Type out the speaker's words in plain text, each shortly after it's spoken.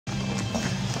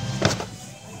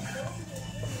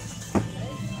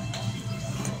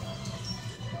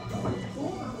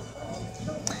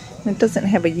It doesn't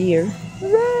have a year.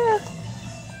 Ah.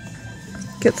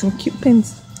 Get some cute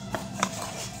pins.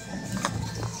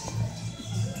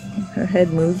 Her head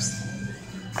moves.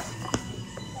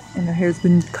 And her hair's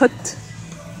been cut.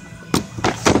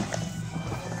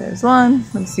 There's one.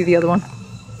 Let me see the other one.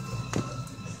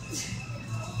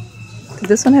 Did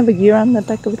this one have a year on the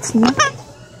back of its neck?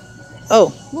 Oh.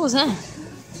 What was that?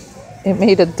 It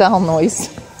made a doll noise.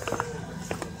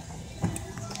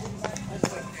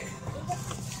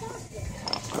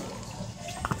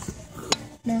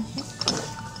 No.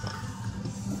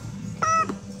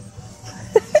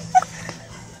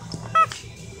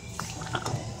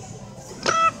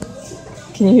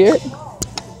 Can you hear it?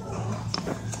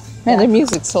 Man, their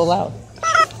music's so loud.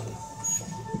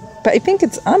 But I think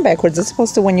it's on backwards. It's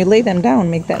supposed to, when you lay them down,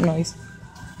 make that noise.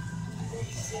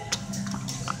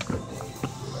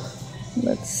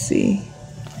 Let's see.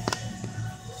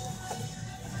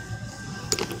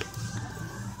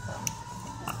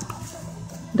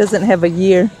 Doesn't have a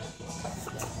year.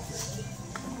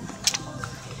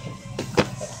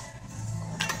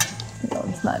 No,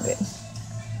 it's not it.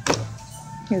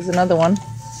 Here's another one.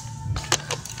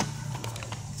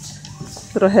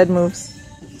 Little head moves.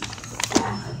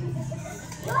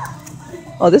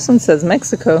 Oh, this one says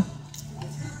Mexico.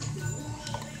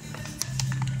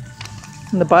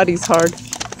 And the body's hard.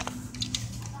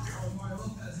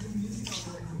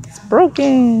 It's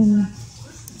broken.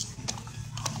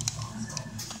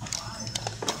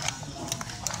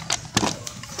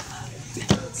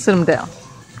 Sit him down.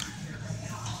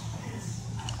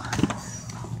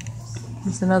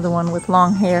 There's another one with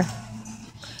long hair.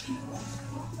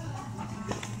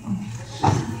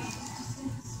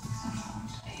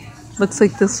 Looks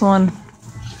like this one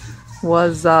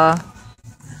was, I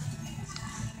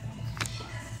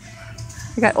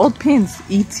got old pins.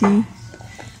 E.T.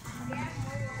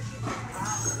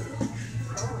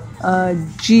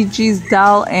 Gigi's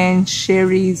doll and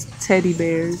Sherry's teddy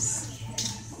bears.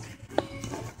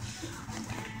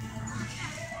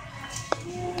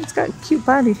 It's got a cute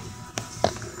body.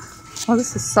 Oh,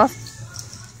 this is soft.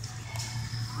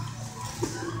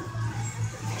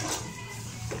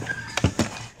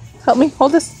 Help me,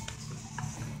 hold this.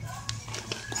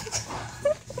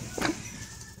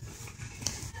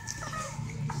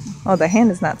 Oh, the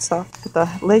hand is not soft, but the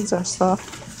legs are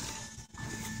soft.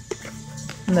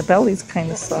 And the belly's kind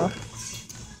of soft.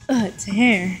 Oh, it's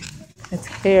hair. It's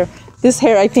hair. This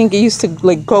hair, I think it used to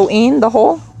like go in the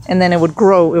hole, and then it would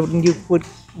grow. You would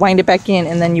wind it back in,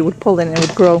 and then you would pull it, and it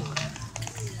would grow.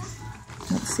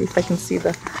 Let's see if I can see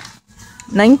the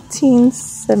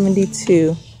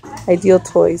 1972 Ideal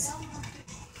Toys.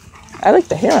 I like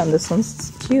the hair on this one. It's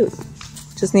cute.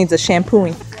 Just needs a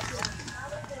shampooing.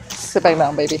 Sit back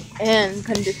down, baby. And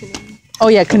conditioning. Oh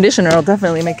yeah, conditioner will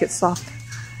definitely make it soft.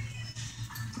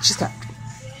 She's got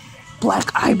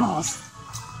black eyeballs.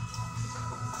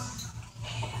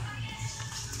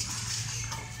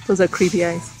 Those are creepy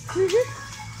eyes.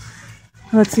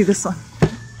 Mm-hmm. Let's see this one.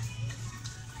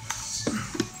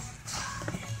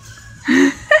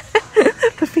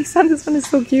 The face on this one is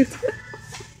so cute.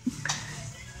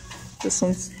 This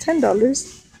one's $10.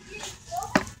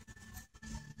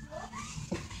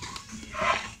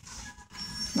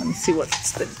 Let me see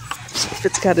if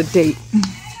it's got a date.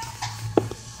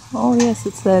 Oh yes,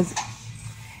 it says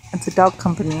it's a dog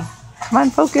company. Come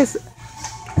on, focus.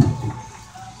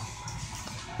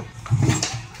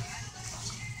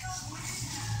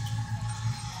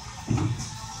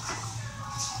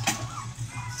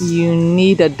 You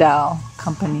Need a Doll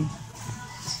company.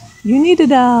 You Need a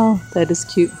Doll. That is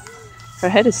cute. Her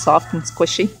head is soft and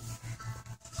squishy,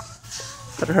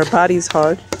 but her body's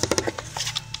hard.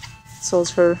 So is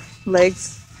her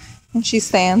legs, and she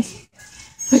stands.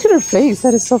 Look at her face.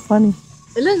 That is so funny.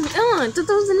 Look, oh, I thought that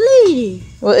was a lady.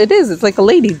 Well, it is. It's like a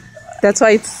lady. That's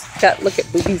why it's got, look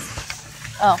at boobies.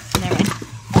 Oh, never mind.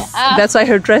 That's why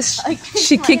her dress,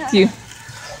 she kicked you.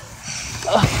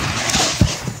 Oh.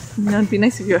 You know, it'd be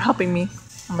nice if you're helping me.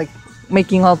 I'm like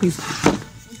making all these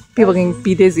people can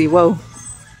be dizzy. Whoa.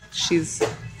 She's...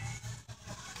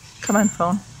 Come on,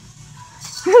 phone.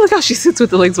 Look how she sits with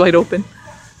the legs wide open.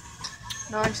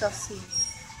 No one shall see.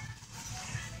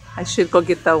 I should go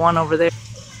get that one over there.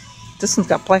 This one's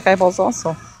got black eyeballs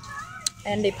also.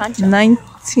 And a poncho.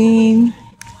 19...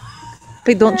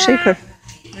 Wait, don't shake her.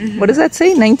 Mm-hmm. What does that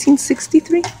say?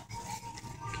 1963?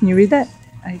 Can you read that?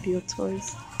 Ideal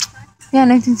Toys. Yeah,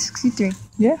 1963.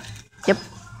 Yeah. Yep.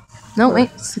 No, wait.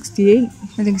 68.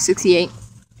 I think 68.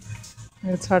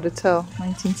 It's hard to tell.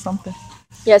 19 something.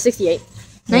 Yeah, 68.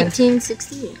 Yeah.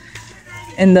 1968.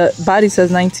 And the body says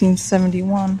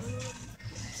 1971.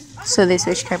 So they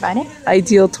switched her body?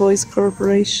 Ideal Toys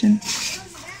Corporation.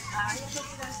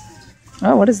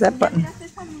 Oh, what is that button?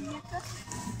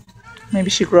 Maybe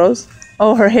she grows?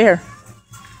 Oh, her hair.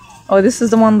 Oh, this is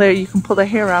the one that you can pull the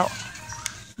hair out.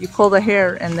 You pull the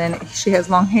hair and then she has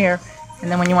long hair.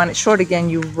 And then when you want it short again,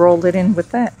 you roll it in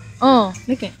with that. Oh,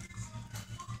 look at.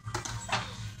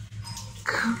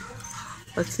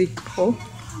 Let's see, pull.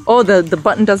 Oh, the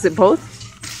button does it both?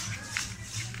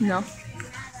 No.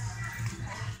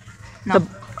 No.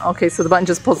 Okay, so the button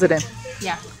just pulls it in.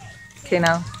 Yeah. Okay,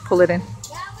 now pull it in.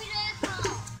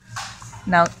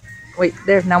 Now, wait,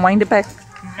 there. Now wind it back.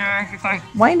 No, you're fine.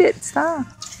 Wind it. Stop.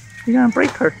 You're gonna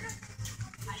break her.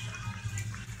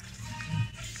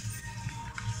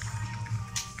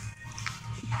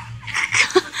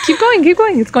 Keep going, keep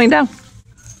going. It's going down.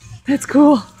 That's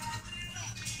cool.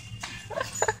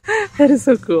 That is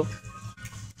so cool.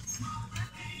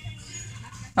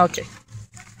 Okay.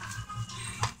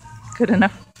 Good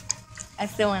enough. I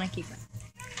still want to keep it.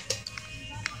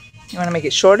 You want to make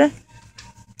it shorter?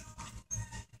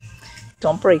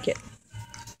 Don't break it.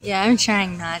 Yeah, I'm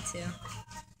trying not to.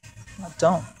 No,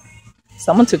 don't.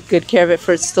 Someone took good care of it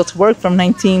for it still to work from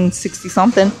 1960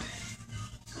 something.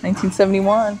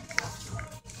 1971.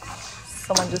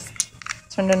 Someone just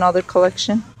turned in all their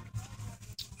collection.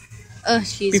 Oh,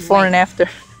 she's Before white. and after.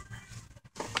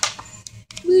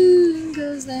 In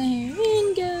goes the hair,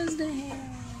 in goes the hair.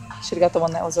 Should have got the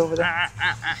one that was over there.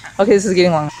 Okay, this is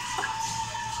getting long.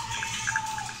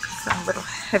 Some little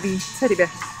heavy teddy bear.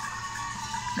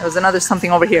 There was another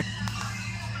something over here.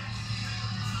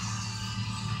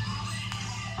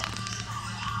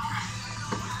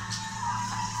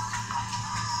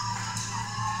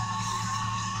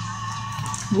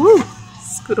 Woo!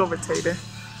 Scoot over, teddy bear.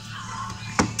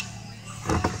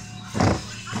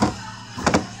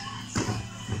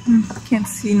 Can't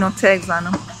see no tags on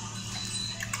them.